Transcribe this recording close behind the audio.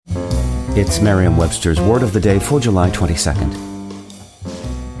It's Merriam-Webster's Word of the Day for July 22nd.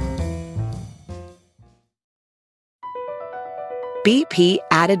 BP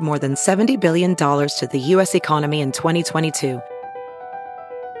added more than $70 billion to the U.S. economy in 2022.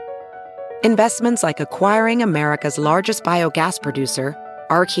 Investments like acquiring America's largest biogas producer,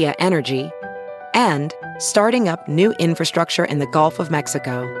 Archaea Energy, and starting up new infrastructure in the Gulf of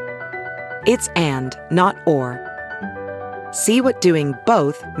Mexico. It's and, not or. See what doing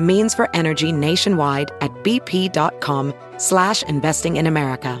both means for energy nationwide at bp.com/investing in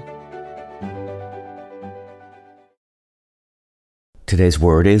America. Today's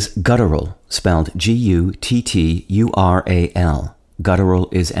word is guttural, spelled Guttural. Guttural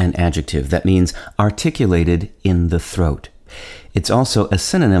is an adjective that means articulated in the throat. It's also a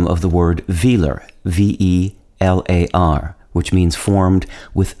synonym of the word velar, V-E-L-A-R, which means formed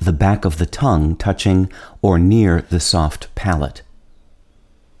with the back of the tongue touching or near the soft palate.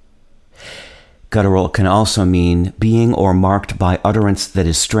 Guttural can also mean being or marked by utterance that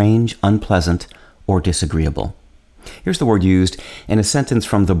is strange, unpleasant, or disagreeable. Here's the word used in a sentence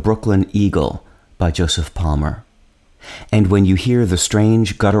from The Brooklyn Eagle by Joseph Palmer. And when you hear the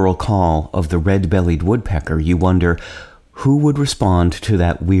strange guttural call of the red-bellied woodpecker, you wonder, who would respond to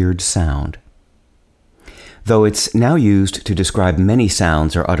that weird sound? Though it's now used to describe many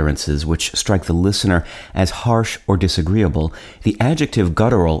sounds or utterances which strike the listener as harsh or disagreeable, the adjective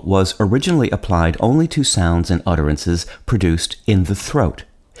guttural was originally applied only to sounds and utterances produced in the throat.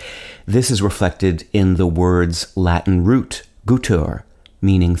 This is reflected in the word's Latin root, guttur,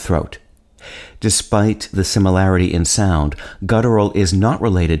 meaning throat. Despite the similarity in sound, guttural is not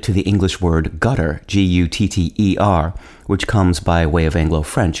related to the English word gutter, G-U-T-T-E-R, which comes by way of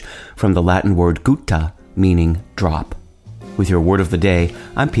Anglo-French from the Latin word gutta, meaning drop. With your word of the day,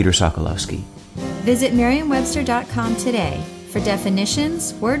 I'm Peter Sokolowski. Visit Merriam-Webster.com today for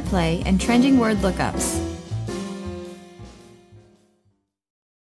definitions, wordplay, and trending word lookups.